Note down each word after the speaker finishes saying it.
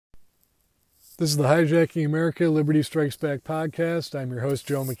This is the Hijacking America Liberty Strikes Back podcast. I'm your host,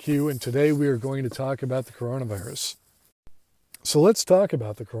 Joe McHugh, and today we are going to talk about the coronavirus. So let's talk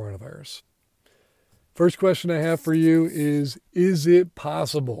about the coronavirus. First question I have for you is it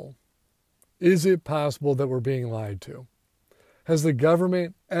possible? Is it possible that we're being lied to? Has the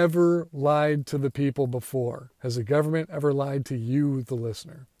government ever lied to the people before? Has the government ever lied to you, the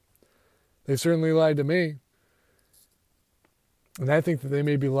listener? They certainly lied to me. And I think that they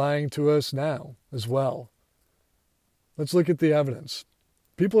may be lying to us now as well. Let's look at the evidence.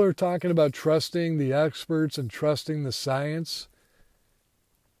 People are talking about trusting the experts and trusting the science.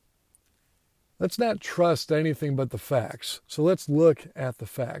 Let's not trust anything but the facts. So let's look at the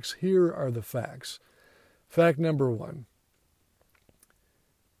facts. Here are the facts. Fact number one.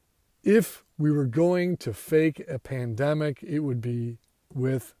 If we were going to fake a pandemic, it would be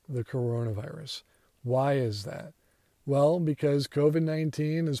with the coronavirus. Why is that? Well, because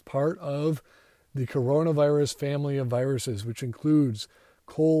COVID-19 is part of the coronavirus family of viruses, which includes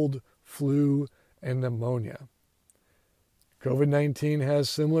cold, flu, and pneumonia. COVID-19 has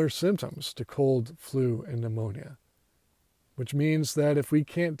similar symptoms to cold, flu, and pneumonia, which means that if we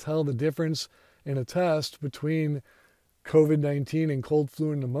can't tell the difference in a test between COVID-19 and cold,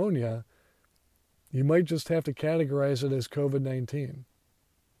 flu, and pneumonia, you might just have to categorize it as COVID-19.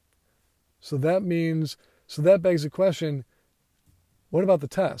 So that begs the question, what about the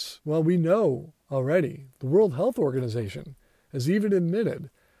tests? Well, we know already, the World Health Organization has even admitted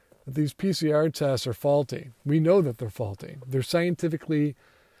that these PCR tests are faulty. We know that they're faulty. They're scientifically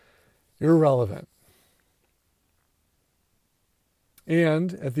irrelevant.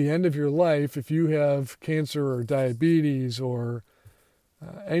 And at the end of your life, if you have cancer or diabetes or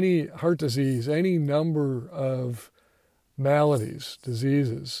any heart disease, any number of maladies,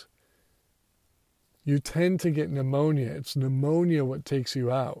 diseases, you tend to get pneumonia. It's pneumonia what takes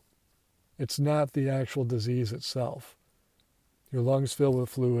you out. It's not the actual disease itself. Your lungs fill with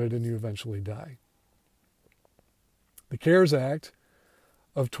fluid and you eventually die. The CARES Act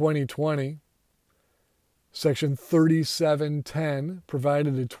of 2020, Section 3710,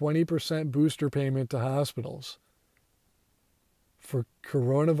 provided a 20% booster payment to hospitals for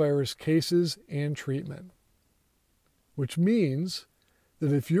coronavirus cases and treatment, which means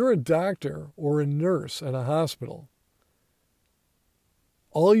that if you're a doctor or a nurse at a hospital,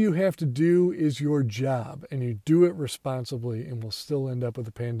 all you have to do is your job, and you do it responsibly, and we'll still end up with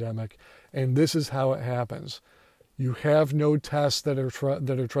a pandemic. And this is how it happens. You have no tests that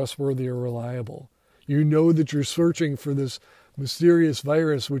are trustworthy or reliable. You know that you're searching for this mysterious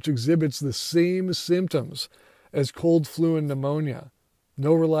virus which exhibits the same symptoms as cold, flu, and pneumonia.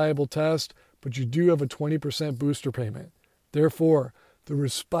 No reliable test, but you do have a 20% booster payment. Therefore, the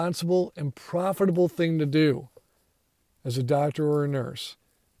responsible and profitable thing to do as a doctor or a nurse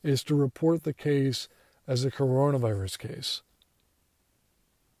is to report the case as a coronavirus case.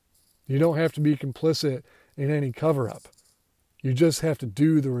 You don't have to be complicit in any cover-up. You just have to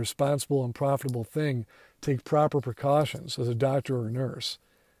do the responsible and profitable thing, take proper precautions as a doctor or a nurse,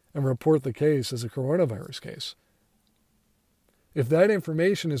 and report the case as a coronavirus case. If that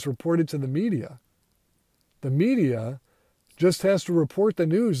information is reported to the media just has to report the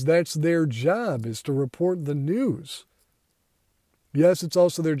news. That's their job, is to report the news. Yes, it's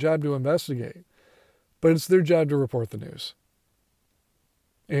also their job to investigate, but it's their job to report the news.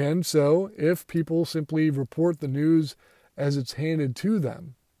 And so if people simply report the news as it's handed to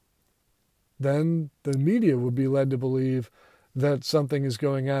them, then the media would be led to believe that something is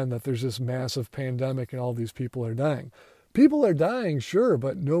going on, that there's this massive pandemic and all these people are dying. People are dying, sure,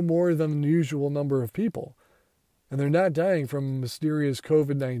 but no more than the usual number of people. And they're not dying from mysterious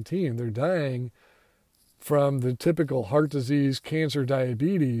COVID-19. They're dying from the typical heart disease, cancer,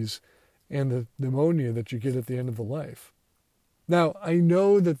 diabetes, and the pneumonia that you get at the end of the life. Now, I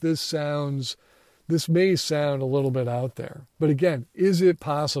know that this may sound a little bit out there. But again, is it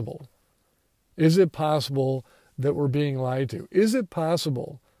possible? Is it possible that we're being lied to? Is it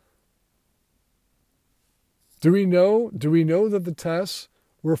possible? Do we know that the tests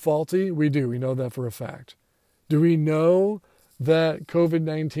were faulty? We do. We know that for a fact. Do we know that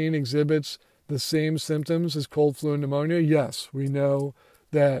COVID-19 exhibits the same symptoms as cold, flu, and pneumonia? Yes, we know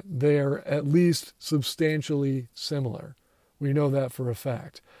that they are at least substantially similar. We know that for a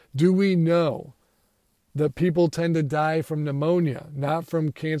fact. Do we know that people tend to die from pneumonia, not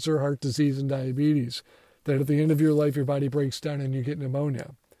from cancer, heart disease, and diabetes? That at the end of your life, your body breaks down and you get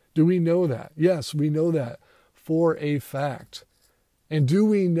pneumonia. Do we know that? Yes, we know that for a fact. And do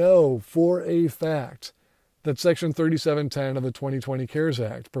we know for a fact that Section 3710 of the 2020 CARES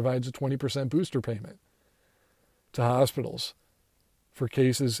Act provides a 20% booster payment to hospitals for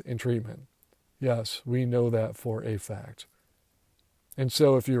cases and treatment? Yes, we know that for a fact. And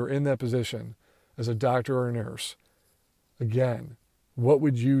so if you're in that position as a doctor or a nurse, again, what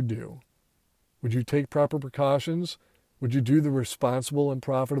would you do? Would you take proper precautions? Would you do the responsible and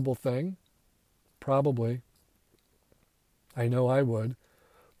profitable thing? Probably. I know I would.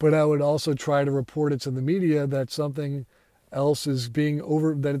 But I would also try to report it to the media that something else is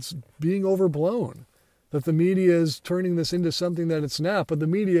that it's being overblown. That the media is turning this into something that it's not. But the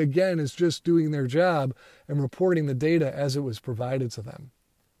media, again, is just doing their job and reporting the data as it was provided to them.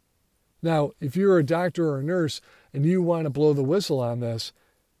 Now, if you're a doctor or a nurse and you want to blow the whistle on this,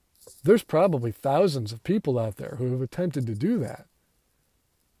 there's probably thousands of people out there who have attempted to do that.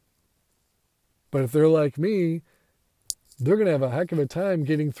 But if they're like me, they're going to have a heck of a time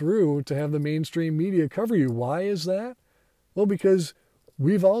getting through to have the mainstream media cover you. Why is that? Well, because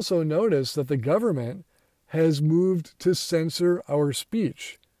we've also noticed that the government has moved to censor our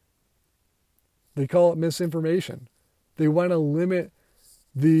speech. They call it misinformation. They want to limit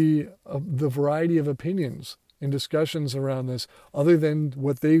the variety of opinions and discussions around this other than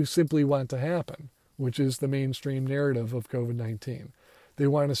what they simply want to happen, which is the mainstream narrative of COVID-19. They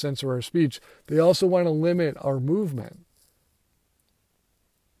want to censor our speech. They also want to limit our movement.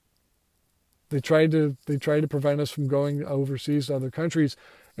 They tried to prevent us from going overseas to other countries.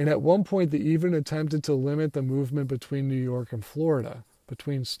 And at one point, they even attempted to limit the movement between New York and Florida,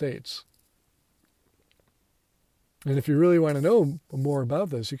 between states. And if you really want to know more about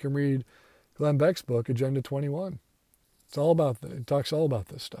this, you can read Glenn Beck's book, Agenda 21. It talks all about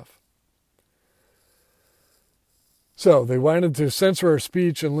this stuff. So they wanted to censor our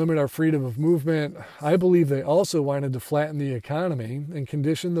speech and limit our freedom of movement. I believe they also wanted to flatten the economy and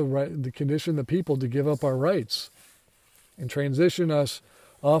condition the people to give up our rights and transition us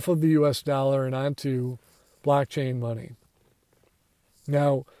off of the U.S. dollar and onto blockchain money.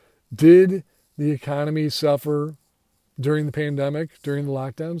 Now, did the economy suffer during the pandemic, during the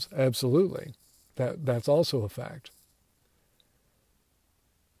lockdowns? Absolutely. That's also a fact.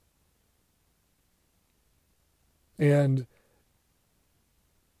 And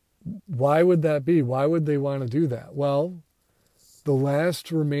why would that be? Why would they want to do that? Well, the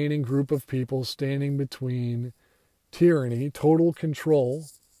last remaining group of people standing between tyranny, total control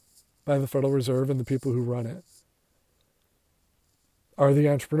by the Federal Reserve and the people who run it, are the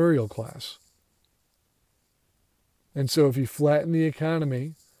entrepreneurial class. And so if you flatten the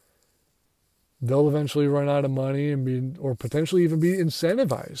economy, they'll eventually run out of money or potentially even be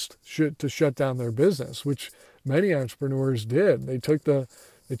incentivized to shut down their business, which many entrepreneurs did. They took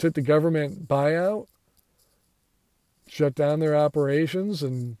the government buyout, shut down their operations,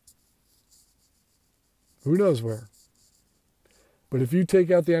 and who knows where. But if you take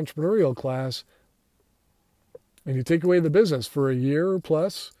out the entrepreneurial class and you take away the business for a year or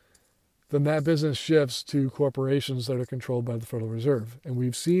plus, then that business shifts to corporations that are controlled by the Federal Reserve. And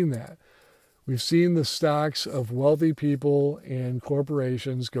we've seen that. We've seen the stocks of wealthy people and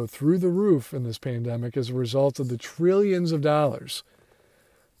corporations go through the roof in this pandemic as a result of the trillions of dollars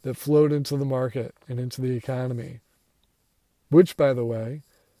that flowed into the market and into the economy. Which, by the way,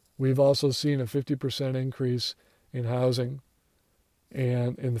 we've also seen a 50% increase in housing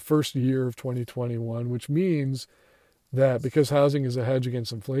and in the first year of 2021, which means that because housing is a hedge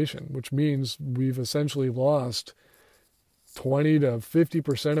against inflation, which means we've essentially lost 20 to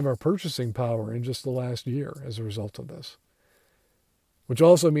 50% of our purchasing power in just the last year as a result of this. Which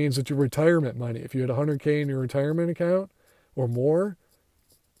also means that your retirement money, if you had $100K in your retirement account or more,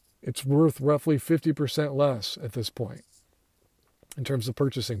 it's worth roughly 50% less at this point in terms of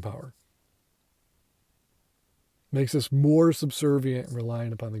purchasing power. Makes us more subservient and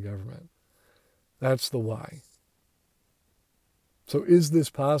reliant upon the government. That's the why. So is this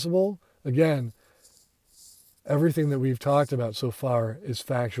possible? Again, everything that we've talked about so far is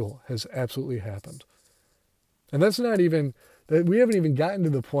factual, has absolutely happened. And that's not even, we haven't even gotten to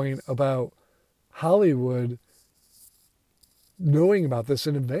the point about Hollywood knowing about this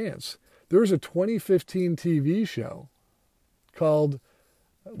in advance. There was a 2015 TV show called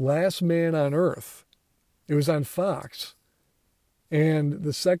Last Man on Earth. It was on Fox. And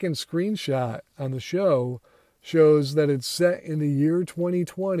the second screenshot on the show shows that it's set in the year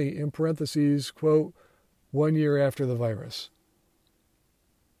 2020, in parentheses, quote, 1 year after the virus.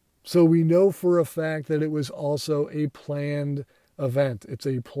 So we know for a fact that it was also a planned event. It's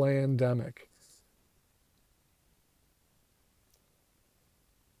a plandemic.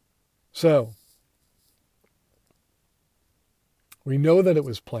 So, we know that it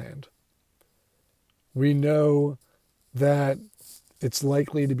was planned. We know that it's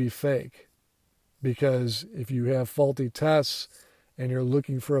likely to be fake because if you have faulty tests and you're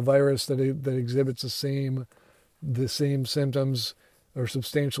looking for a virus that exhibits the same symptoms or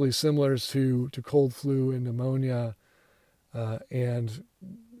substantially similar to cold, flu, and pneumonia, and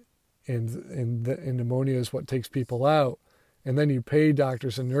pneumonia is what takes people out, and then you pay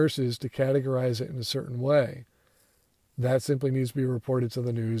doctors and nurses to categorize it in a certain way. That simply needs to be reported to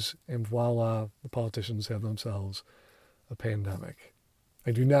the news, and voila, the politicians have themselves a pandemic.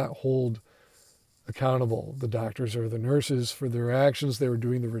 I do not hold accountable the doctors or the nurses for their actions. They were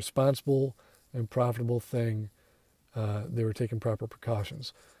doing the responsible and profitable thing. They were taking proper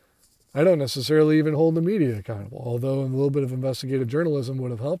precautions. I don't necessarily even hold the media accountable, although a little bit of investigative journalism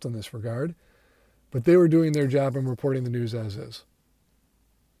would have helped in this regard. But they were doing their job and reporting the news as is.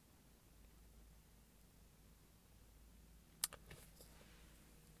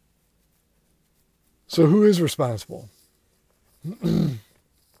 So who is responsible?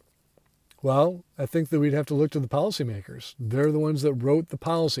 Well, I think that we'd have to look to the policymakers. They're the ones that wrote the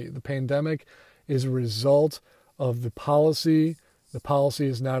policy. The pandemic is a result of the policy. The policy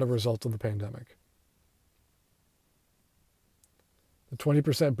is not a result of the pandemic. The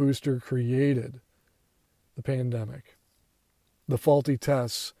 20% booster created the pandemic. The faulty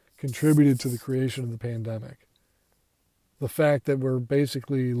tests contributed to the creation of the pandemic. The fact that we're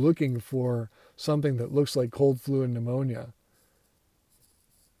basically looking for something that looks like cold, flu, and pneumonia,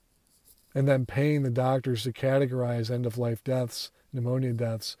 and then paying the doctors to categorize end-of-life deaths, pneumonia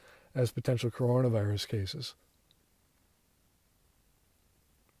deaths, as potential coronavirus cases.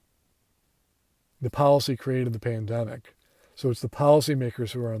 The policy created the pandemic. So it's the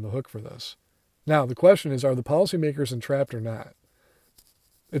policymakers who are on the hook for this. Now, the question is, are the policymakers entrapped or not?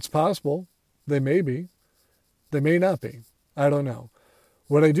 It's possible. They may be. They may not be. I don't know.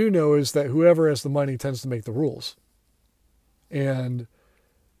 What I do know is that whoever has the money tends to make the rules. And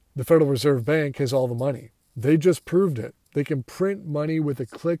the Federal Reserve Bank has all the money. They just proved it. They can print money with a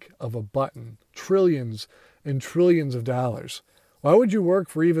click of a button. Trillions and trillions of dollars. Why would you work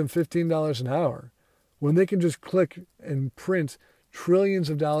for even $15 an hour when they can just click and print trillions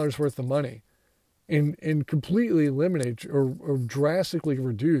of dollars worth of money and completely eliminate or drastically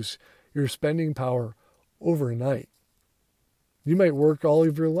reduce your spending power overnight? You might work all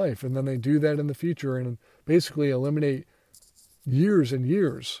of your life, and then they do that in the future and basically eliminate years and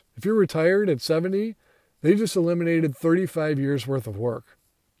years. If you're retired at 70, they just eliminated 35 years worth of work.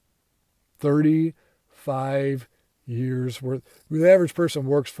 35 years worth. The average person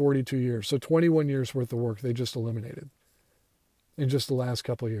works 42 years, so 21 years worth of work they just eliminated in just the last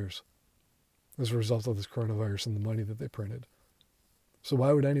couple of years as a result of this coronavirus and the money that they printed. So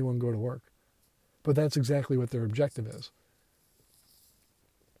why would anyone go to work? But that's exactly what their objective is.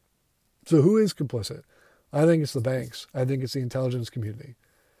 So who is complicit? I think it's the banks. I think it's the intelligence community.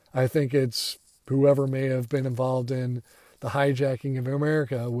 I think it's whoever may have been involved in the hijacking of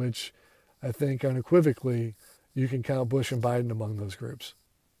America, which I think unequivocally you can count Bush and Biden among those groups,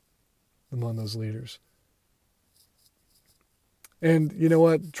 among those leaders. And you know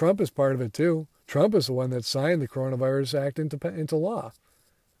what? Trump is part of it too. Trump is the one that signed the Coronavirus Act into law.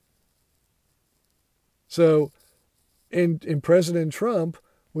 So, and President Trump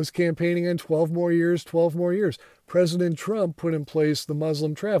was campaigning on 12 more years. President Trump put in place the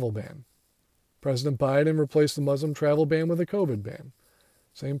Muslim travel ban. President Biden replaced the Muslim travel ban with a COVID ban.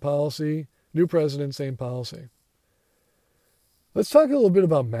 Same policy, new president, same policy. Let's talk a little bit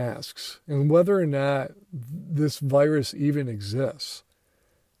about masks and whether or not this virus even exists.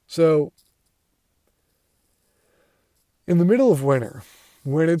 So, in the middle of winter,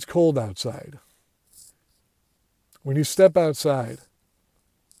 when it's cold outside, when you step outside,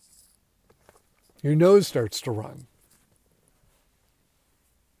 your nose starts to run.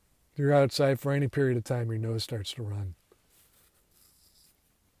 If you're outside for any period of time, your nose starts to run.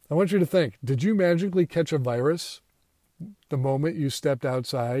 I want you to think, did you magically catch a virus the moment you stepped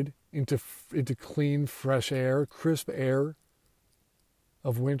outside into clean, fresh air, crisp air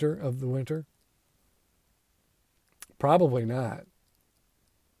of the winter? Probably not.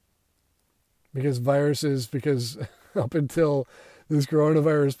 Because up until this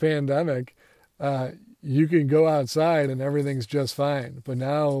coronavirus pandemic, you can go outside and everything's just fine. But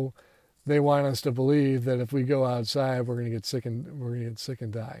now they want us to believe that if we go outside, we're going to get sick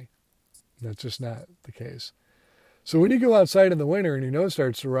and die. That's just not the case. So when you go outside in the winter and your nose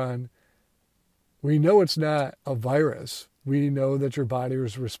starts to run, we know it's not a virus. We know that your body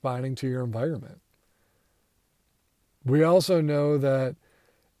is responding to your environment. We also know that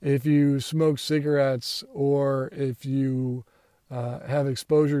if you smoke cigarettes or if you have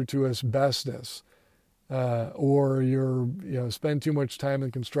exposure to asbestos, or spend too much time in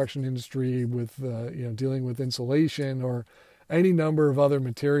the construction industry with dealing with insulation or any number of other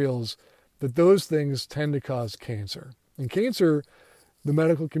materials, that those things tend to cause cancer. And cancer, the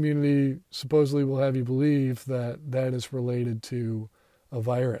medical community supposedly will have you believe that that is related to a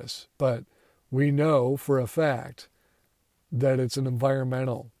virus. But we know for a fact that it's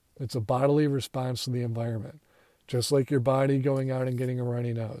it's a bodily response to the environment, just like your body going out and getting a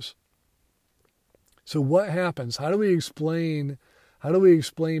runny nose. So what happens? How do we explain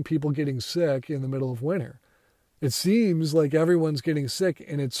people getting sick in the middle of winter? It seems like everyone's getting sick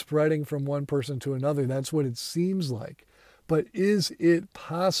and it's spreading from one person to another. That's what it seems like. But is it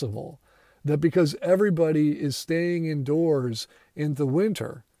possible that because everybody is staying indoors in the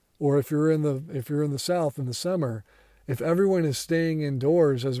winter, or if you're in the South in the summer, if everyone is staying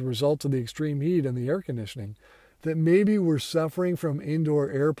indoors as a result of the extreme heat and the air conditioning, that maybe we're suffering from indoor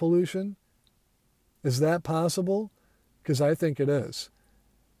air pollution? Is that possible? Because I think it is.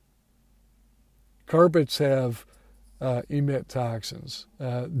 Carpets emit toxins,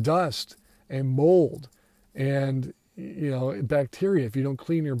 dust and mold, and bacteria. If you don't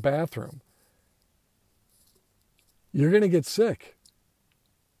clean your bathroom, you're going to get sick.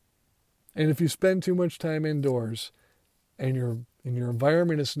 And if you spend too much time indoors, and your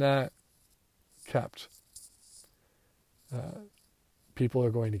environment is not kept, people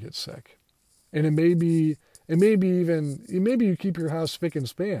are going to get sick. And maybe you keep your house spick and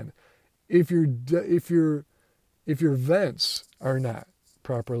span. If your vents are not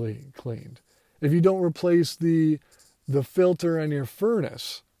properly cleaned, if you don't replace the filter on your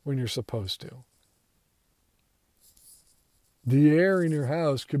furnace when you're supposed to, the air in your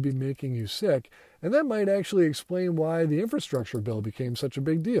house could be making you sick, and that might actually explain why the infrastructure bill became such a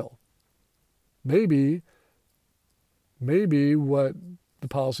big deal. Maybe what the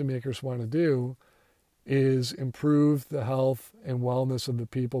policymakers want to do is improve the health and wellness of the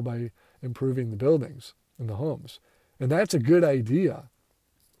people by improving the buildings and the homes. And that's a good idea.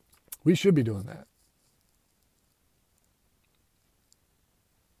 We should be doing that.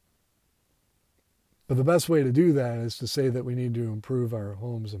 But the best way to do that is to say that we need to improve our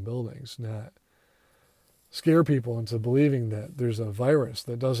homes and buildings, not scare people into believing that there's a virus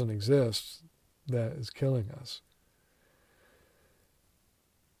that doesn't exist that is killing us.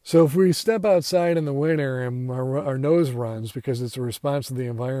 So if we step outside in the winter and our nose runs because it's a response to the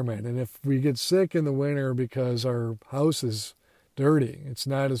environment, and if we get sick in the winter because our house is dirty, it's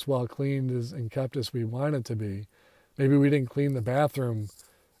not as well cleaned and kept as we want it to be, maybe we didn't clean the bathroom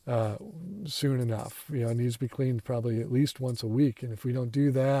soon enough. It needs to be cleaned probably at least once a week. And if we don't do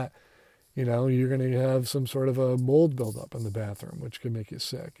that, you're going to have some sort of a mold buildup in the bathroom, which could make you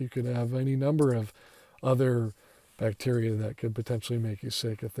sick. You could have any number of other bacteria that could potentially make you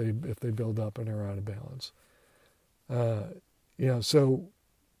sick if they build up and are out of balance. So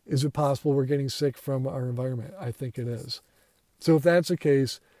is it possible we're getting sick from our environment? I think it is. So if that's the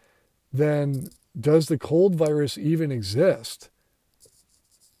case, then does the cold virus even exist?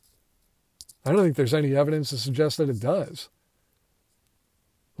 I don't think there's any evidence to suggest that it does.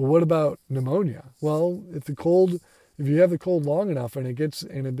 Well, what about pneumonia? Well, if you have the cold long enough and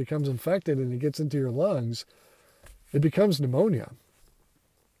it becomes infected and it gets into your lungs, it becomes pneumonia.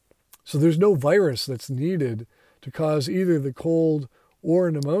 So there's no virus that's needed to cause either the cold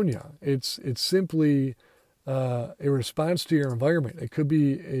or pneumonia. It's simply a response to your environment. It could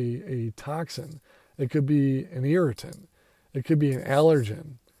be a toxin. It could be an irritant. It could be an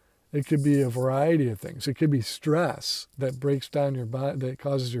allergen. It could be a variety of things. It could be stress that breaks down your body, that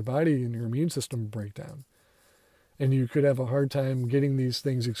causes your body and your immune system to break down. And you could have a hard time getting these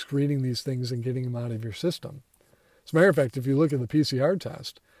things, excreting these things and getting them out of your system. As a matter of fact, if you look at the PCR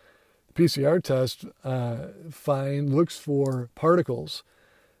test looks for particles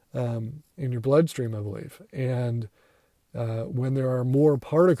in your bloodstream, I believe. And when there are more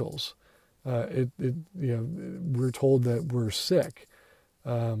particles, we're told that we're sick.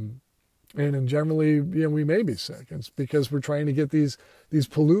 And generally, we may be sick. It's because we're trying to get these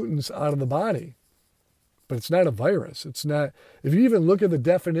pollutants out of the body. But it's not a virus. It's not. If you even look at the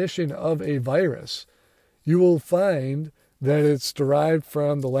definition of a virus, you will find that it's derived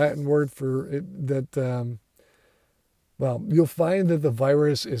from the Latin word for it, you'll find that the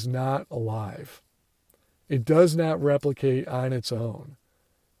virus is not alive. It does not replicate on its own.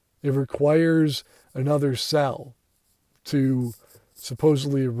 It requires another cell to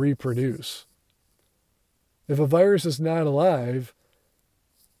supposedly reproduce. If a virus is not alive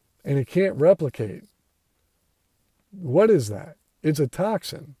and it can't replicate, what is that? It's a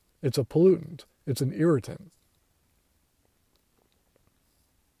toxin. It's a pollutant. It's an irritant.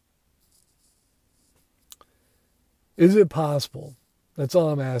 Is it possible? That's all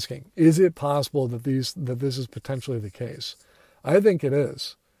I'm asking. Is it possible that this is potentially the case? I think it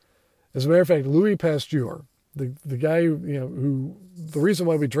is. As a matter of fact, Louis Pasteur, the guy who the reason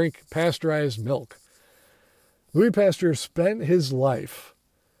why we drink pasteurized milk, Louis Pasteur spent his life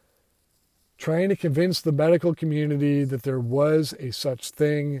trying to convince the medical community that there was a such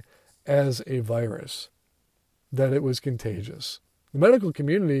thing as a virus, that it was contagious. The medical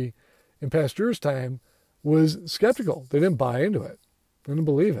community in Pasteur's time was skeptical. They didn't buy into it. They didn't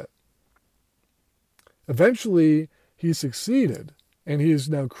believe it. Eventually, he succeeded, and he is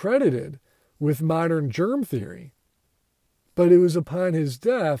now credited with modern germ theory. But it was upon his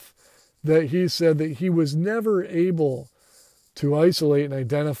death that he said that he was never able to isolate and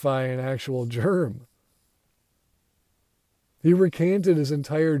identify an actual germ. He recanted his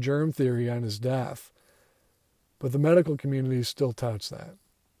entire germ theory on his death, but the medical community still touts that.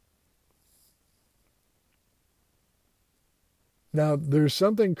 Now, there's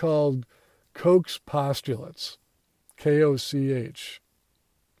something called Koch's postulates, K-O-C-H,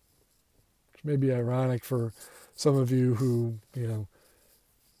 which may be ironic for some of you who,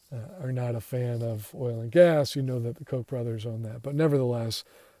 are not a fan of oil and gas. You know that the Koch brothers own that. But nevertheless,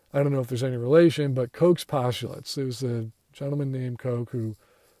 I don't know if there's any relation, but Koch's postulates. There was a gentleman named Koch who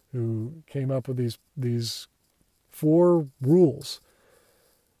came up with these 4 rules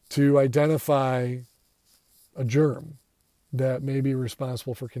to identify a germ that may be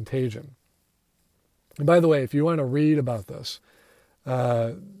responsible for contagion. And by the way, if you want to read about this,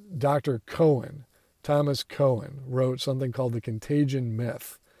 Dr. Cohen, Thomas Cohen, wrote something called The Contagion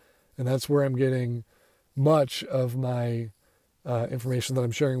Myth. And that's where I'm getting much of my information that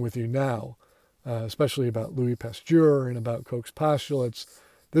I'm sharing with you now, especially about Louis Pasteur and about Koch's postulates.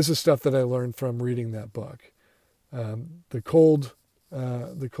 This is stuff that I learned from reading that book. The colds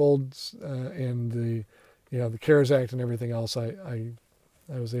and the CARES Act and everything else, I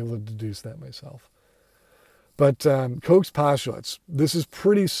was able to deduce that myself. But Koch's postulates, this is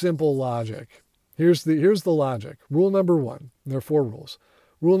pretty simple logic. Here's the logic. Rule number 1. There are 4 rules.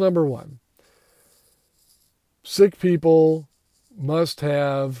 Rule number 1. Sick people must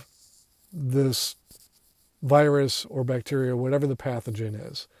have this virus or bacteria, whatever the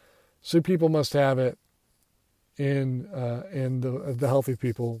pathogen is. Sick people must have it, and the healthy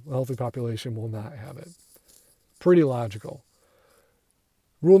people, the healthy population will not have it. Pretty logical.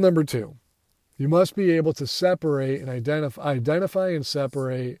 Rule number 2. You must be able to separate and identify and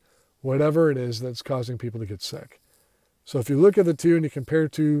separate whatever it is that's causing people to get sick. So if you look at the two and you compare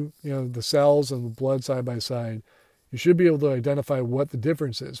the cells and the blood side by side, you should be able to identify what the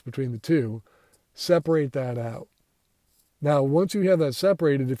difference is between the two, separate that out. Now, once you have that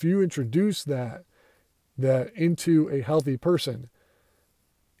separated, if you introduce that into a healthy person,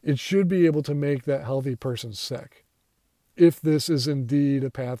 it should be able to make that healthy person sick. If this is indeed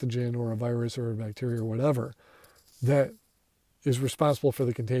a pathogen or a virus or a bacteria or whatever that is responsible for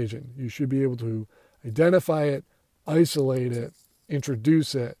the contagion, you should be able to identify it, isolate it,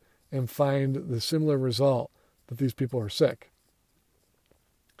 introduce it, and find the similar result that these people are sick.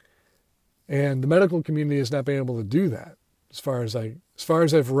 And the medical community has not been able to do that, as far as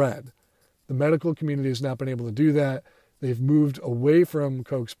I've read. The medical community has not been able to do that. They've moved away from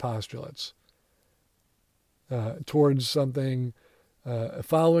Koch's postulates towards something.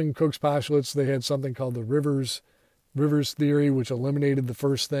 Following Koch's postulates, they had something called the Rivers theory, which eliminated the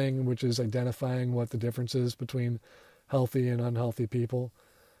first thing, which is identifying what the difference is between healthy and unhealthy people.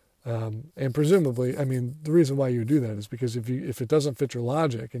 And presumably, the reason why you do that is because if it doesn't fit your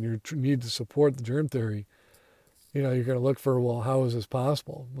logic and you need to support the germ theory, you're going to look for, well, how is this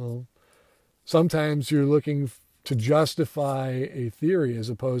possible? Well, sometimes you're looking to justify a theory as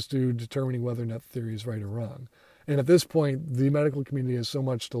opposed to determining whether or not the theory is right or wrong. And at this point, the medical community has so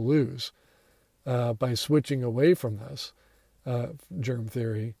much to lose by switching away from this germ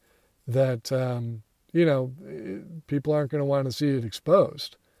theory that, people aren't going to want to see it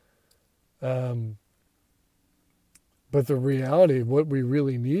exposed. But the reality of what we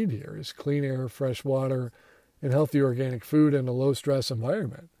really need here is clean air, fresh water, and healthy organic food in a low-stress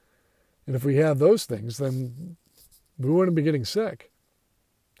environment. And if we have those things, then we wouldn't be getting sick.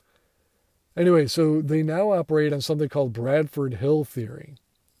 Anyway, so they now operate on something called Bradford Hill theory.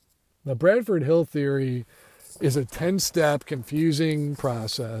 Now, Bradford Hill theory is a 10-step confusing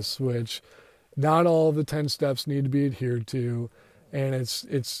process, which not all of the 10 steps need to be adhered to, and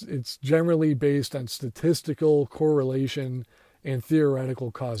it's generally based on statistical correlation and theoretical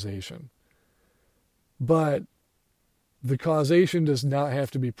causation. But the causation does not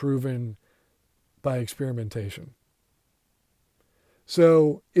have to be proven by experimentation.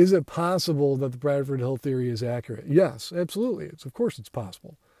 So is it possible that the Bradford Hill theory is accurate? Yes, absolutely. Of course it's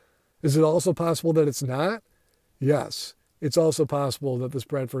possible. Is it also possible that it's not? Yes. it's also possible that this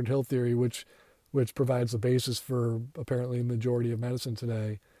Bradford Hill theory, which provides the basis for apparently the majority of medicine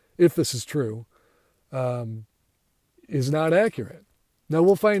today, if this is true, is not accurate. Now,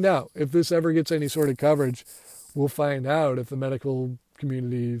 we'll find out. If this ever gets any sort of coverage, we'll find out if the medical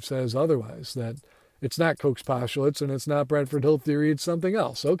community says otherwise, that it's not Koch's postulates and it's not Bradford Hill theory, it's something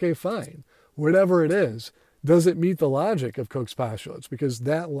else. Okay, fine. Whatever it is, does it meet the logic of Koch's postulates? Because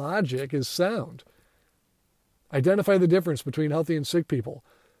that logic is sound. Identify the difference between healthy and sick people.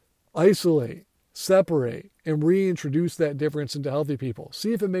 Isolate, separate, and reintroduce that difference into healthy people.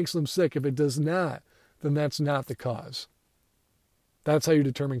 See if it makes them sick. If it does not, then that's not the cause. That's how you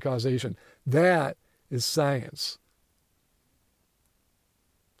determine causation. That is science.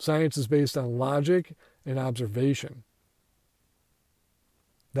 Science is based on logic and observation.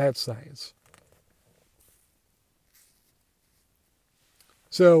 That's science.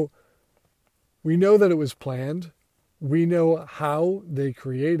 So, we know that it was planned. We know how they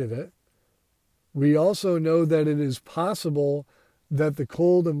created it. We also know that it is possible that the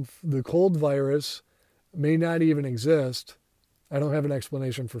cold virus may not even exist. I don't have an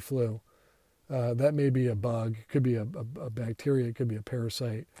explanation for flu. That may be a bug. It could be a bacteria. It could be a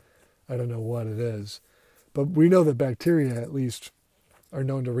parasite. I don't know what it is. But we know that bacteria, at least, are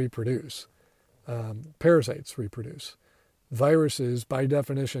known to reproduce. Parasites reproduce. Viruses, by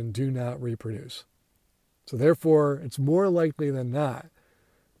definition, do not reproduce. So therefore, it's more likely than not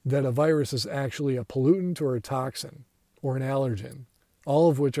that a virus is actually a pollutant or a toxin or an allergen, all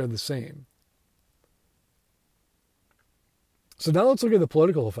of which are the same. So now let's look at the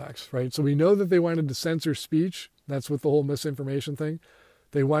political effects, right? So we know that they wanted to censor speech. That's with the whole misinformation thing.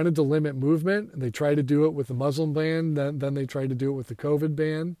 They wanted to limit movement, and they tried to do it with the Muslim ban. Then they tried to do it with the COVID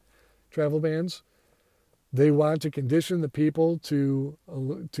ban, travel bans. They want to condition the people to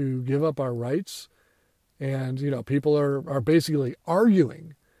give up our rights. And, people are basically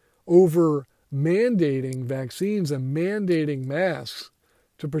arguing over mandating vaccines and mandating masks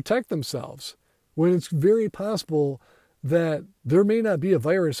to protect themselves when it's very possible that there may not be a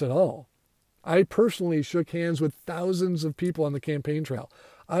virus at all. I personally shook hands with thousands of people on the campaign trail.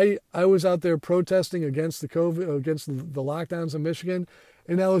 I was out there protesting against the COVID, against the lockdowns in Michigan,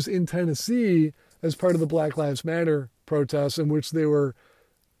 and I was in Tennessee as part of the Black Lives Matter protests, in which there were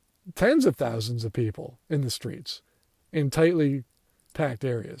tens of thousands of people in the streets in tightly packed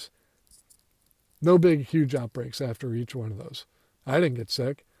areas. No big, huge outbreaks after each one of those. I didn't get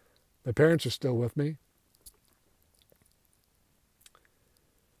sick. My parents are still with me.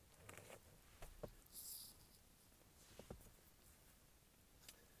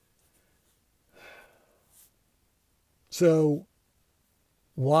 So,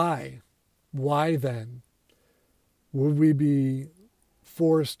 why then would we be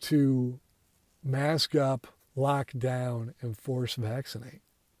forced to mask up, lock down, and force vaccinate?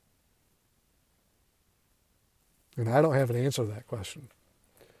 And I don't have an answer to that question.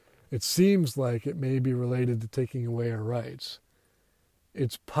 It seems like it may be related to taking away our rights.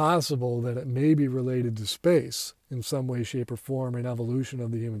 It's possible that it may be related to space in some way, shape, or form, and evolution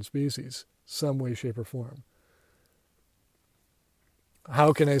of the human species, some way, shape, or form.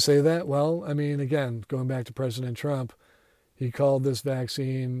 How can I say that? Well, again, going back to President Trump, he called this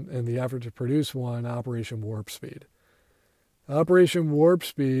vaccine and the effort to produce one Operation Warp Speed. Operation Warp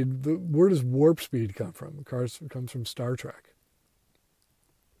Speed, where does warp speed come from? It comes from Star Trek.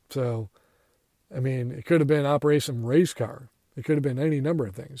 So, it could have been Operation Race Car. It could have been any number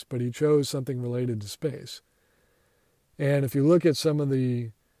of things, but he chose something related to space. And if you look at some of the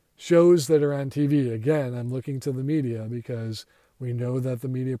shows that are on TV, again, I'm looking to the media because we know that the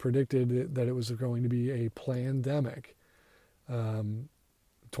media predicted that it was going to be a plandemic.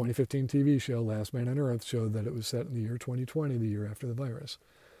 2015 TV show, Last Man on Earth, showed that it was set in the year 2020, the year after the virus.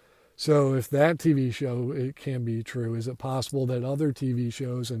 So if that TV show, it can be true, is it possible that other TV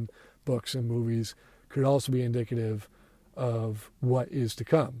shows and books and movies could also be indicative of what is to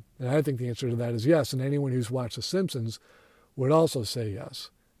come? And I think the answer to that is yes, and anyone who's watched The Simpsons would also say yes.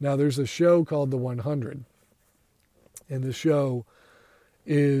 Now, there's a show called The 100, and the show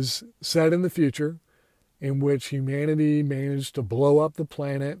is set in the future, in which humanity managed to blow up the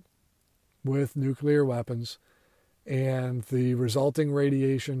planet with nuclear weapons, and the resulting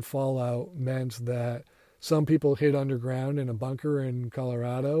radiation fallout meant that some people hid underground in a bunker in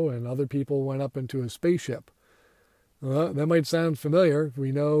Colorado, and other people went up into a spaceship. Well, that might sound familiar.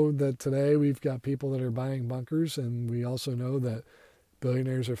 We know that today we've got people that are buying bunkers, and we also know that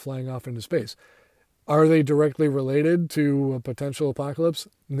billionaires are flying off into space. Are they directly related to a potential apocalypse?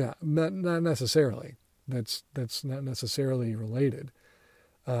 No, not necessarily. That's not necessarily related.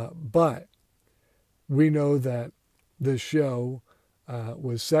 But we know that this show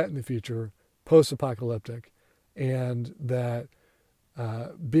was set in the future, post-apocalyptic, and that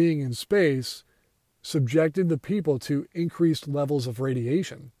being in space subjected the people to increased levels of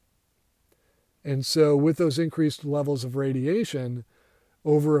radiation. And so with those increased levels of radiation,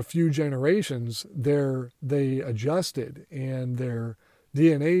 over a few generations, they adjusted and their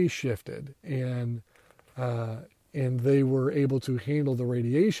DNA shifted, and they were able to handle the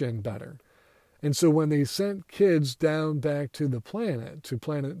radiation better. And so when they sent kids down back to the planet, to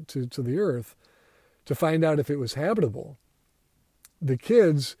the Earth, to find out if it was habitable, the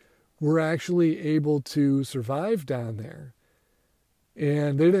kids were actually able to survive down there.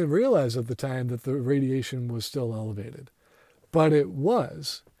 And they didn't realize at the time that the radiation was still elevated. But it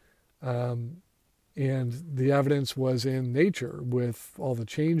was. And the evidence was in nature with all the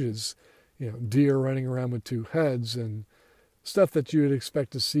changes, deer running around with two heads and stuff that you would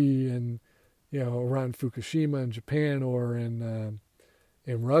expect to see in, around Fukushima in Japan or in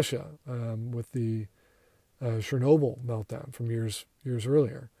Russia with the Chernobyl meltdown from years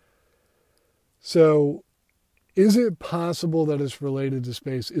earlier. So is it possible that it's related to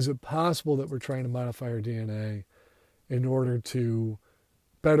space? Is it possible that we're trying to modify our DNA in order to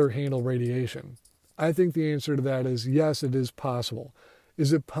better handle radiation? I think the answer to that is yes, it is possible.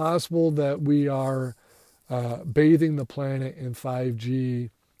 Is it possible that we are bathing the planet in 5G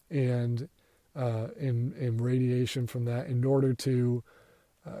and in radiation from that in order to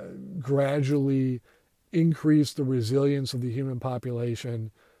gradually increase the resilience of the human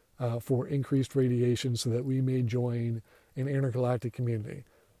population for increased radiation so that we may join an intergalactic community?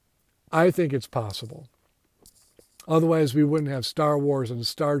 I think it's possible. Otherwise, we wouldn't have Star Wars and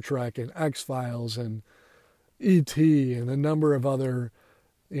Star Trek and X-Files and E.T. and a number of other,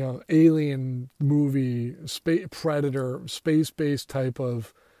 alien movie, Predator, space-based type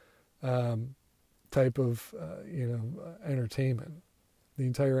of entertainment. The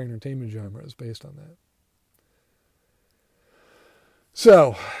entire entertainment genre is based on that.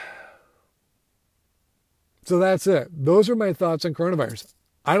 So that's it. Those are my thoughts on coronavirus.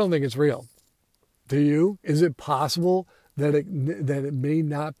 I don't think it's real. Do you? Is it possible that it may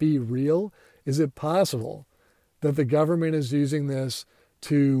not be real? Is it possible that the government is using this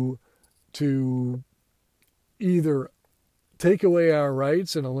to either take away our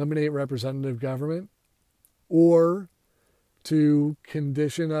rights and eliminate representative government, or to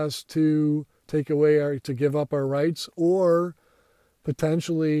condition us to to give up our rights, or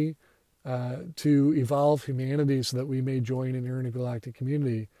potentially to evolve humanity so that we may join an intergalactic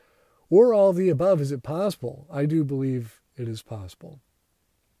community, or all of the above? Is it possible? I do believe it is possible.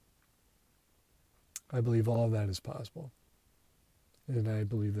 I believe all of that is possible. And I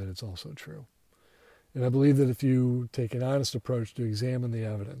believe that it's also true. And I believe that if you take an honest approach to examine the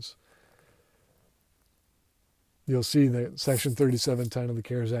evidence, you'll see that Section 3710 of the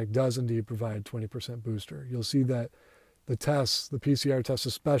CARES Act does indeed provide 20% booster. You'll see that the tests, the PCR tests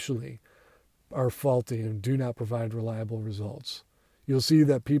especially, are faulty and do not provide reliable results. You'll see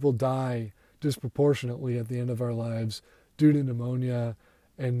that people die disproportionately at the end of our lives due to pneumonia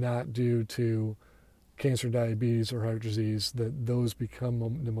and not due to cancer, diabetes, or heart disease, that those become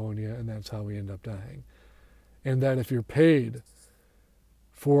pneumonia, and that's how we end up dying. And that if you're paid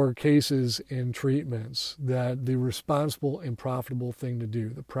for cases and treatments, that the responsible and profitable thing to do,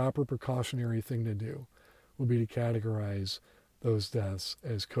 the proper precautionary thing to do, will be to categorize those deaths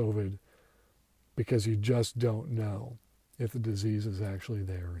as COVID, because you just don't know if the disease is actually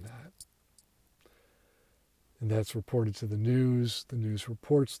there or not. And that's reported to the news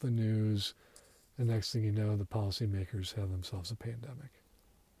reports the news, and next thing you know, the policymakers have themselves a pandemic.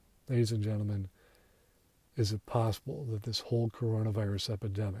 Ladies and gentlemen, is it possible that this whole coronavirus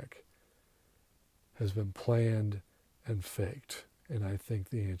epidemic has been planned and faked? And I think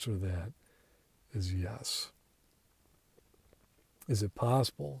the answer to that is yes. Is it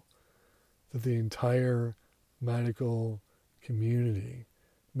possible that the entire medical community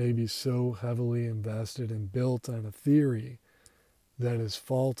may be so heavily invested and built on a theory that is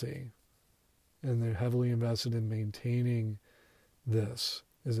faulty, and they're heavily invested in maintaining this?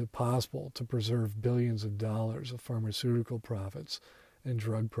 Is it possible to preserve billions of dollars of pharmaceutical profits and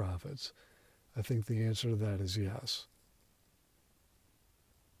drug profits? I think the answer to that is yes.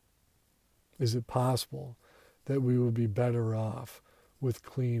 Is it possible that we would be better off with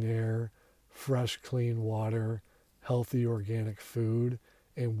clean air, fresh, clean water, healthy, organic food,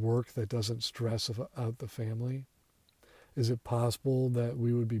 and work that doesn't stress out the family? Is it possible that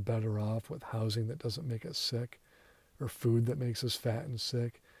we would be better off with housing that doesn't make us sick, or food that makes us fat and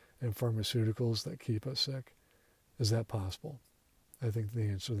sick, and pharmaceuticals that keep us sick? Is that possible? I think the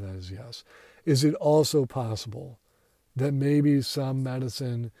answer to that is yes. Is it also possible that maybe some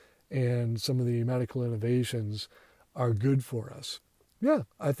medicine and some of the medical innovations are good for us. Yeah,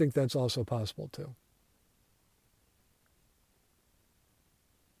 I think that's also possible too.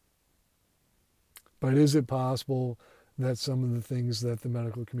 But is it possible that some of the things that the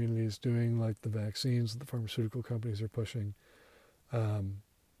medical community is doing, like the vaccines that the pharmaceutical companies are pushing,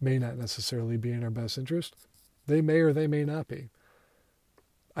 may not necessarily be in our best interest? They may or they may not be.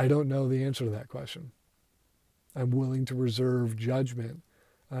 I don't know the answer to that question. I'm willing to reserve judgment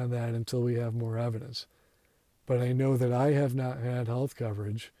on that until we have more evidence. But I know that I have not had health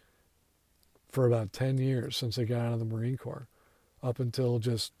coverage for about 10 years since I got out of the Marine Corps, up until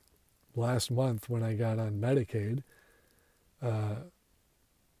just last month when I got on Medicaid,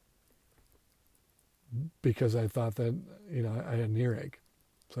 because I thought that, I had an earache.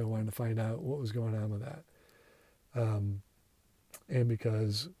 So I wanted to find out what was going on with that. And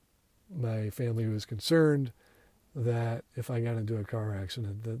because my family was concerned that if I got into a car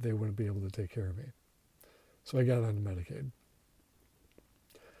accident, that they wouldn't be able to take care of me. So I got on Medicaid.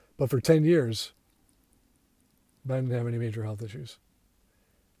 But for 10 years, I didn't have any major health issues.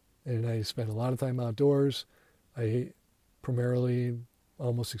 And I spent a lot of time outdoors. I ate primarily,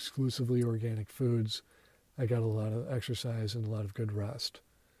 almost exclusively organic foods. I got a lot of exercise and a lot of good rest.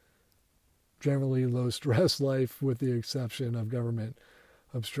 Generally low stress life, with the exception of government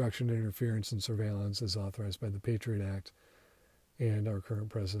obstruction, interference, and surveillance as authorized by the Patriot Act and our current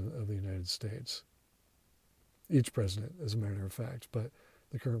President of the United States. Each president, as a matter of fact, but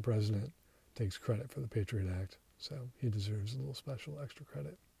the current president takes credit for the Patriot Act, so he deserves a little special extra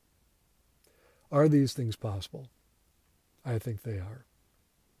credit. Are these things possible? I think they are.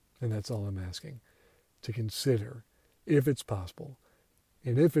 And that's all I'm asking, to consider if it's possible.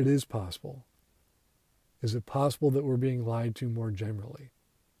 And if it is possible, is it possible that we're being lied to more generally?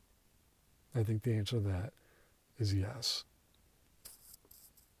 I think the answer to that is yes.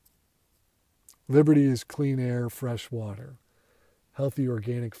 Liberty is clean air, fresh water, healthy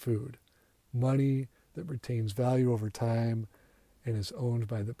organic food, money that retains value over time and is owned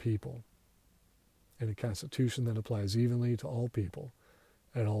by the people, and a constitution that applies evenly to all people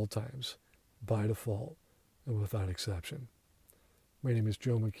at all times, by default and without exception. My name is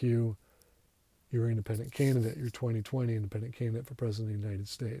Joe McHugh, your independent candidate, your 2020 independent candidate for President of the United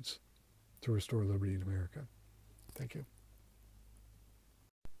States to restore liberty in America. Thank you.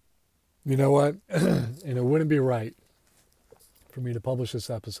 You know what? And it wouldn't be right for me to publish this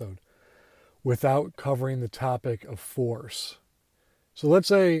episode without covering the topic of force. So let's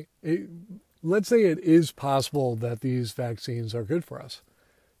say it is possible that these vaccines are good for us.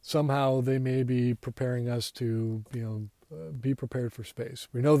 Somehow they may be preparing us to, be prepared for space.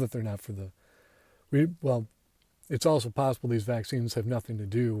 We know that they're not for it's also possible these vaccines have nothing to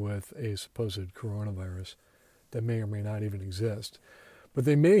do with a supposed coronavirus that may or may not even exist. But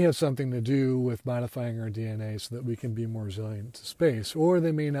they may have something to do with modifying our DNA so that we can be more resilient to space, or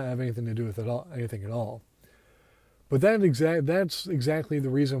they may not have anything to do with anything at all. But that's exactly the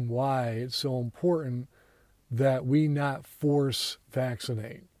reason why it's so important that we not force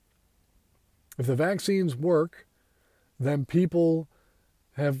vaccinate. If the vaccines work, then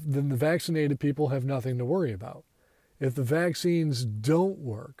the vaccinated people have nothing to worry about. If the vaccines don't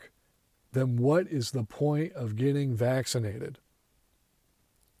work, then what is the point of getting vaccinated?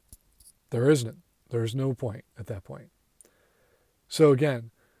 There isn't. There's no point at that point. So again,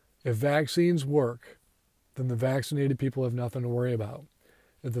 if vaccines work, then the vaccinated people have nothing to worry about.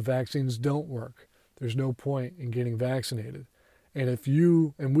 If the vaccines don't work, there's no point in getting vaccinated. And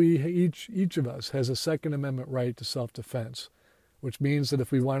each of us has a Second Amendment right to self-defense, which means that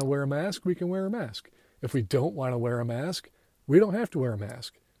if we want to wear a mask, we can wear a mask. If we don't want to wear a mask, we don't have to wear a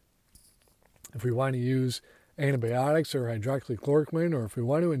mask. If we want to use antibiotics or hydroxychloroquine, or if we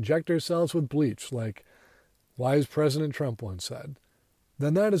want to inject ourselves with bleach, like wise President Trump once said,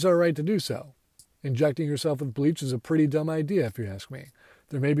 then that is our right to do so. Injecting yourself with bleach is a pretty dumb idea, if you ask me.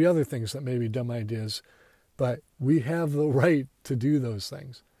 There may be other things that may be dumb ideas, but we have the right to do those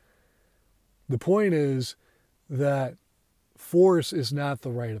things. The point is that force is not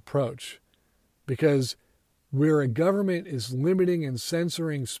the right approach, because where a government is limiting and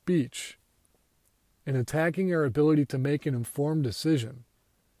censoring speech and attacking our ability to make an informed decision,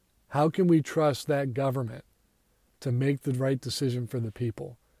 how can we trust that government to make the right decision for the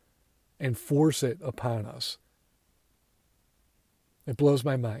people and force it upon us? It blows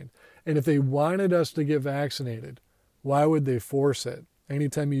my mind. And if they wanted us to get vaccinated, why would they force it?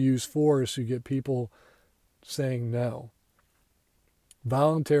 Anytime you use force, you get people saying no.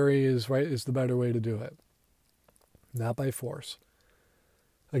 Voluntary is the better way to do it, not by force.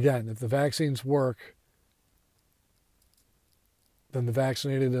 Again, if the vaccines work, then the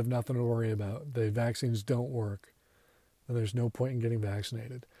vaccinated have nothing to worry about. The vaccines don't work, and there's no point in getting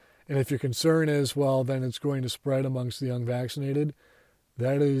vaccinated. And if your concern is, well, then it's going to spread amongst the unvaccinated,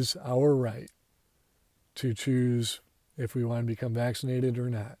 that is our right to choose if we want to become vaccinated or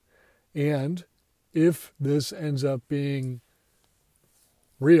not. And if this ends up being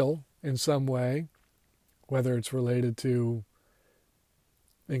real in some way, whether it's related to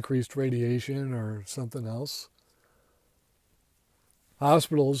increased radiation or something else,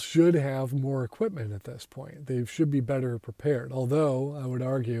 hospitals should have more equipment at this point. They should be better prepared. Although, I would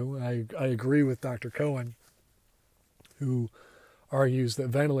argue, I agree with Dr. Cohen, who argues that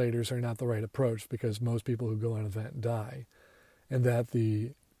ventilators are not the right approach because most people who go on a vent die, and that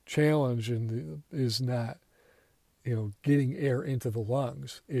the challenge is not, getting air into the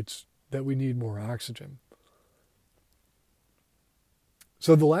lungs. It's that we need more oxygen.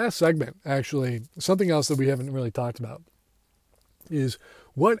 So the last segment, actually, something else that we haven't really talked about, is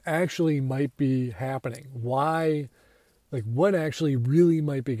what actually might be happening. Why, what actually really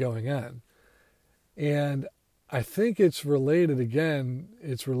might be going on. And I think it's related,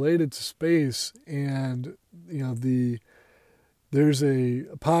 it's related to space. And, there's a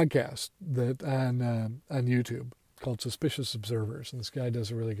podcast that on YouTube called Suspicious Observers, and this guy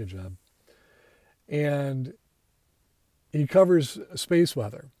does a really good job. And he covers space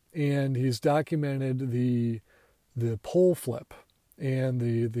weather, and he's documented the pole flip and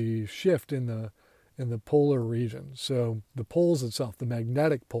the shift in the polar region. So the poles itself, the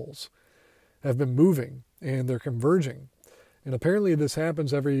magnetic poles, have been moving and they're converging. And apparently this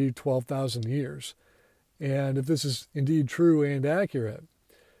happens every 12,000 years. And if this is indeed true and accurate,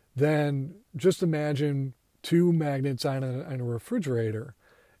 then just imagine two magnets on a refrigerator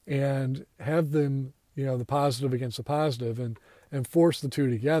and have them, the positive against the positive, and force the two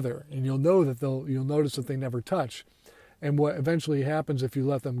together. And you'll notice that they never touch. And what eventually happens if you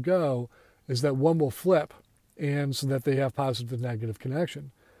let them go is that one will flip, and so that they have positive and negative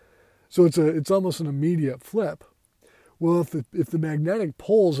connection. So it's almost an immediate flip. Well, if the magnetic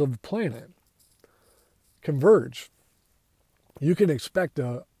poles of the planet converge, you can expect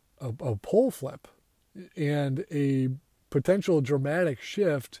a pole flip and a potential dramatic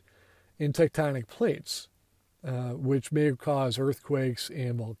shift in tectonic plates, which may cause earthquakes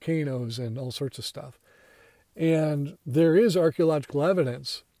and volcanoes and all sorts of stuff. And there is archaeological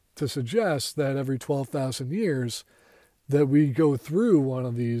evidence to suggest that every 12,000 years that we go through one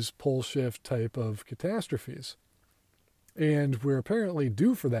of these pole shift type of catastrophes. And we're apparently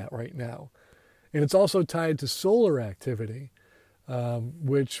due for that right now. And it's also tied to solar activity,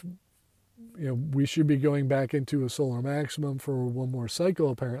 which, we should be going back into a solar maximum for one more cycle,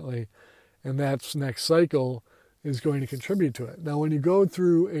 apparently. And that next cycle is going to contribute to it. Now, when you go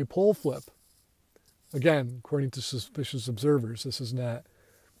through a pole flip, again, according to Suspicious Observers, this is not,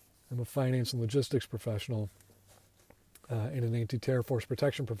 I'm a finance and logistics professional and an anti-terror force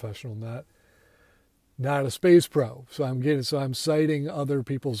protection professional, not a space pro. So I'm citing other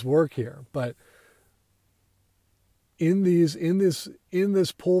people's work here. But in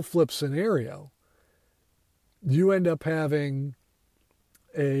this pole flip scenario, you end up having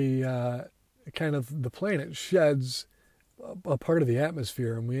a kind of, the planet sheds a part of the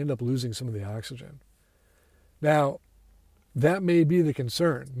atmosphere, and we end up losing some of the oxygen. Now, that may be the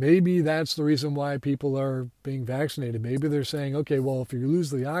concern. Maybe that's the reason why people are being vaccinated. Maybe they're saying, okay, well, if you lose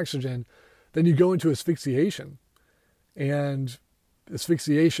the oxygen, then you go into asphyxiation. And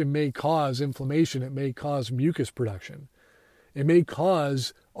asphyxiation may cause inflammation. It may cause mucus production. It may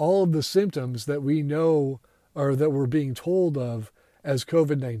cause all of the symptoms that we know, or that we're being told of, as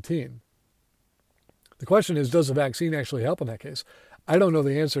COVID-19. The question is, does a vaccine actually help in that case? I don't know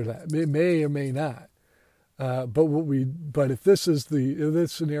the answer to that. It may or may not. But if this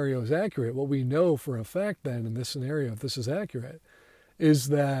scenario is accurate, what we know for a fact then in this scenario, if this is accurate, is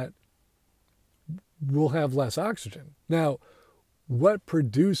that we'll have less oxygen. Now, what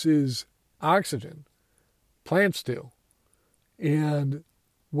produces oxygen? Plants do. And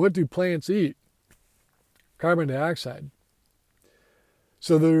what do plants eat? Carbon dioxide.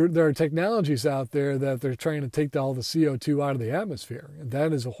 So there are technologies out there that they're trying to take all the CO2 out of the atmosphere. And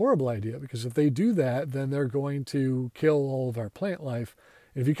that is a horrible idea, because if they do that, then they're going to kill all of our plant life.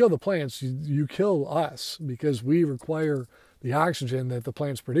 And if you kill the plants, you kill us, because we require the oxygen that the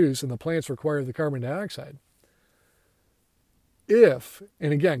plants produce, and the plants require the carbon dioxide. And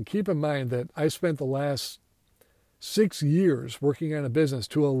again, keep in mind that I spent the last 6 years working on a business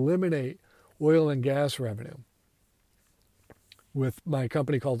to eliminate oil and gas revenue with my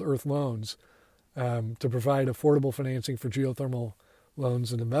company called Earth Loans, to provide affordable financing for geothermal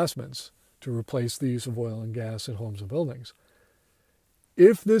loans and investments to replace the use of oil and gas in homes and buildings.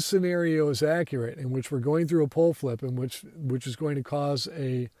 if this scenario is accurate, in which we're going through a pole flip, in which is going to cause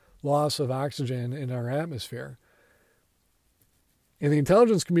a loss of oxygen in our atmosphere, and the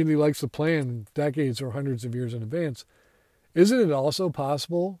intelligence community likes to plan decades or hundreds of years in advance, isn't it also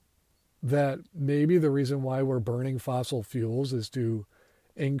possible that maybe the reason why we're burning fossil fuels is to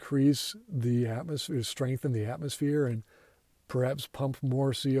increase the atmosphere, strengthen the atmosphere, and perhaps pump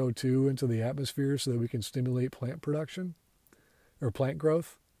more CO2 into the atmosphere so that we can stimulate plant production or plant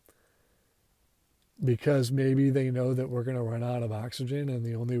growth? Because maybe they know that we're going to run out of oxygen, and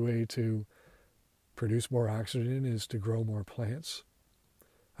the only way to produce more oxygen is to grow more plants.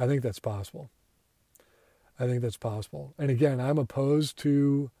 I think that's possible. I think that's possible. And again, I have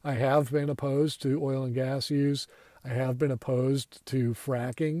been opposed to oil and gas use. I have been opposed to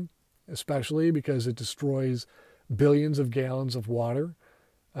fracking, especially because it destroys billions of gallons of water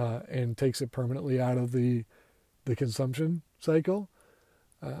and takes it permanently out of the consumption cycle.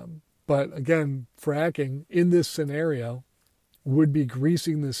 But again, fracking in this scenario would be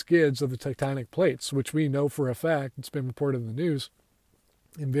greasing the skids of the tectonic plates, which we know for a fact, it's been reported in the news,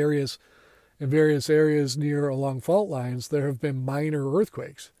 in various areas along fault lines, there have been minor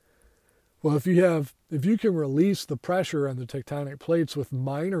earthquakes. Well, if you can release the pressure on the tectonic plates with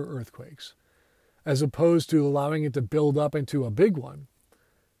minor earthquakes, as opposed to allowing it to build up into a big one,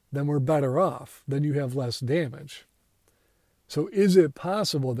 then we're better off. Then you have less damage. So is it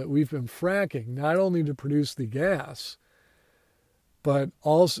possible that we've been fracking not only to produce the gas, but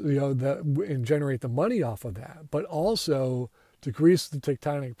also, and generate the money off of that, but also to grease the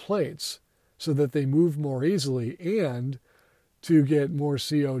tectonic plates so that they move more easily, and to get more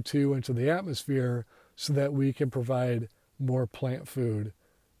CO2 into the atmosphere so that we can provide more plant food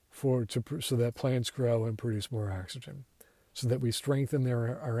so that plants grow and produce more oxygen, so that we strengthen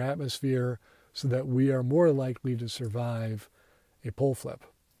our atmosphere so that we are more likely to survive a pole flip.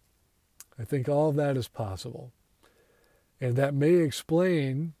 I think all of that is possible. And that may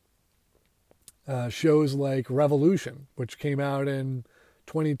explain shows like Revolution, which came out in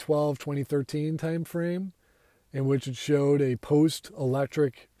 2012, 2013 time frame, in which it showed a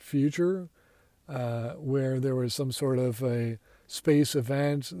post-electric future where there was some sort of a space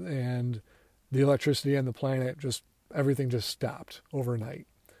event and the electricity on the planet, everything just stopped overnight.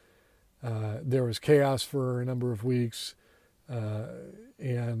 There was chaos for a number of weeks,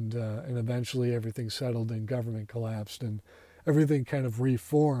 and eventually everything settled and government collapsed and everything kind of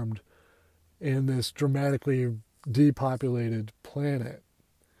reformed in this dramatically depopulated planet.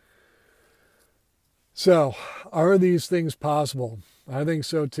 So, are these things possible? I think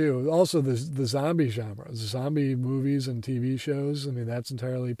so too. Also, the zombie genre, the zombie movies and TV shows, I mean, that's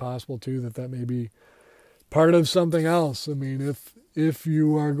entirely possible too, that may be part of something else. I mean, if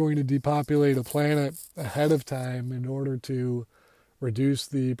you are going to depopulate a planet ahead of time in order to reduce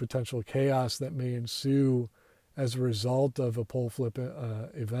the potential chaos that may ensue as a result of a pole flip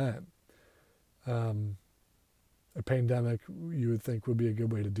event, a pandemic, you would think, would be a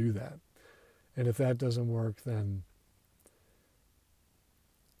good way to do that. And if that doesn't work, then,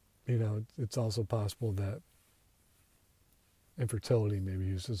 it's also possible that infertility may be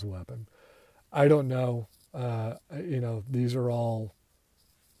used as a weapon. I don't know. These are all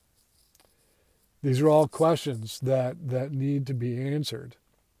questions that need to be answered.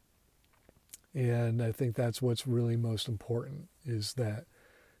 And I think that's what's really most important, is that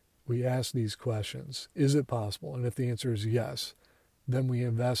we ask these questions. Is it possible? And if the answer is yes, then we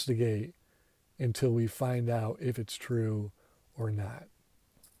investigate until we find out if it's true or not.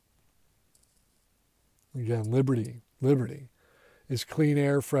 Again, liberty is clean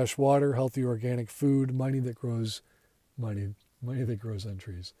air, fresh water, healthy organic food, money that grows on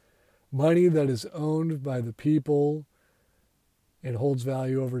trees. Money that is owned by the people and holds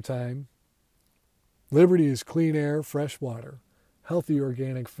value over time. Liberty is clean air, fresh water, healthy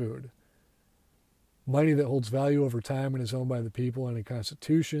organic food. Money that holds value over time and is owned by the people, and a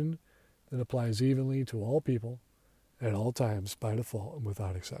constitution that applies evenly to all people at all times by default and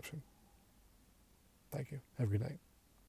without exception. Thank you. Have a good night.